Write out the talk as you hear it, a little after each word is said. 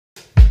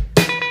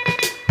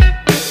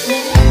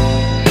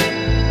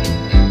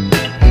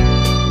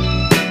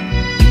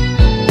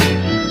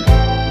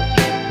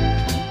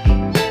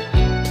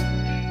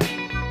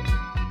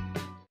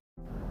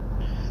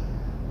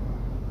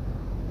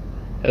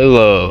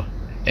Hello,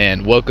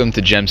 and welcome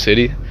to Gem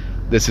City.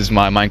 This is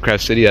my Minecraft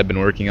city I've been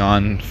working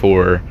on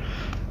for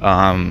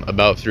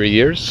about 3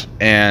 years,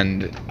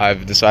 and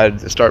I've decided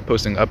to start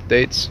posting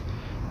updates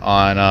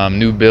on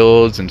new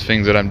builds and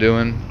things that I'm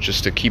doing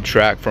just to keep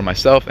track for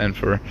myself and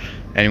for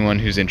anyone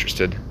who's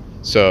interested.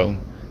 So,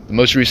 the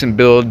most recent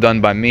build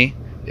done by me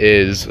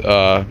is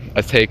a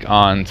take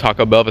on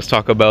Taco Bell. This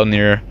Taco Bell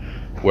near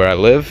where I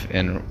live,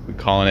 and we're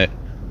calling it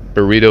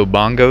Burrito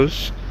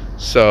Bongos.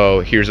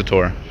 So, here's a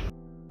tour.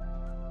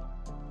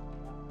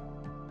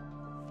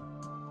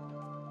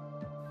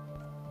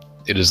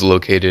 It is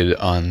located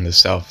on the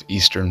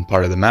southeastern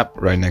part of the map,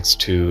 right next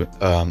to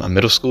a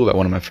middle school that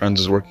one of my friends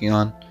is working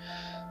on.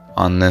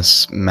 On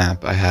this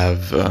map, I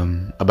have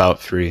about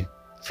 3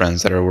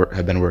 friends that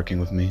have been working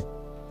with me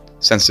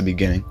since the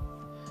beginning,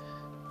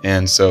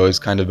 and so it's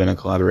kind of been a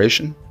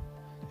collaboration.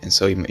 And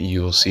so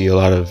you will see a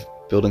lot of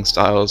building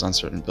styles on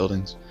certain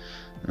buildings,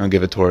 and I'll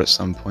give a tour at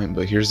some point.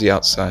 But here's the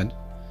outside,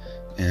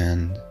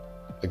 and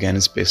again,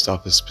 it's based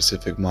off a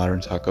specific modern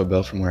Taco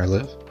Bell from where I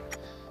live.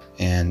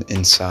 And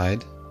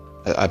inside,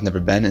 I've never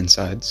been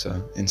inside,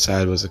 so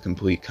inside was a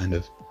complete kind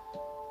of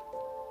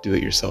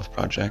do-it-yourself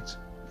project,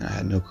 and I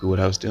had no clue what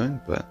I was doing,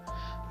 but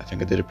I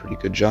think I did a pretty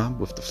good job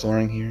with the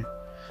flooring here.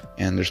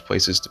 And there's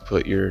places to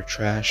put your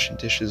trash and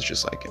dishes,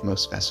 just like at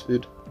most fast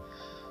food.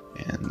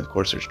 And of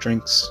course there's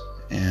drinks,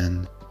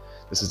 and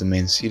this is the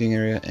main seating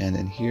area, and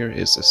in here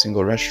is a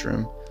single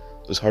restroom.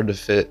 It was hard to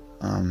fit,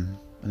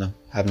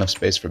 have enough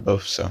space for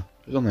both, so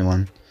there's only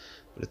one,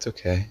 but it's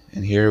okay.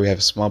 And here we have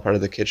a small part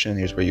of the kitchen.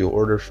 Here's where you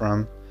order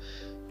from.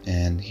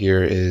 And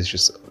here is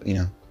just,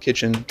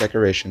 kitchen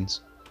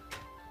decorations.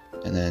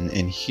 And then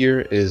in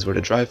here is where the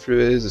drive-thru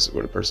is. This is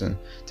where the person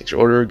takes your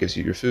order, gives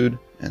you your food.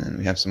 And then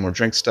we have some more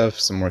drink stuff,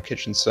 some more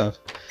kitchen stuff.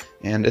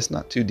 And it's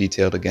not too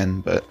detailed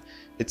again, but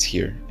it's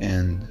here.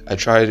 And we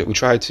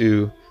try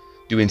to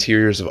do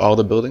interiors of all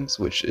the buildings,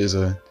 which is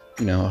a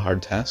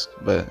hard task,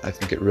 but I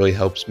think it really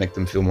helps make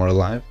them feel more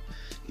alive.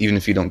 Even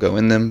if you don't go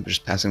in them,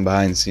 just passing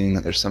by and seeing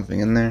that there's something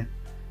in there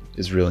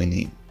is really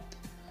neat.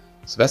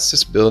 So that's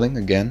this building.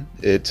 Again,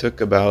 it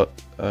took about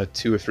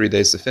 2 or 3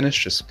 days to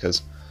finish just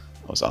because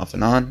I was off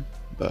and on,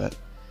 but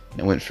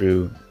it went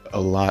through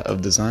a lot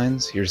of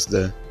designs. Here's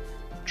the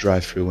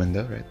drive-through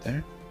window right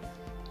there,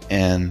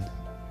 and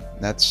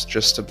that's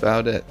just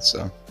about it.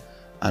 So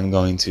I'm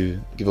going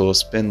to give a little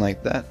spin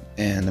like that,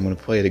 and I'm going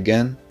to play it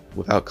again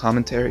without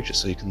commentary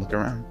just so you can look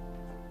around.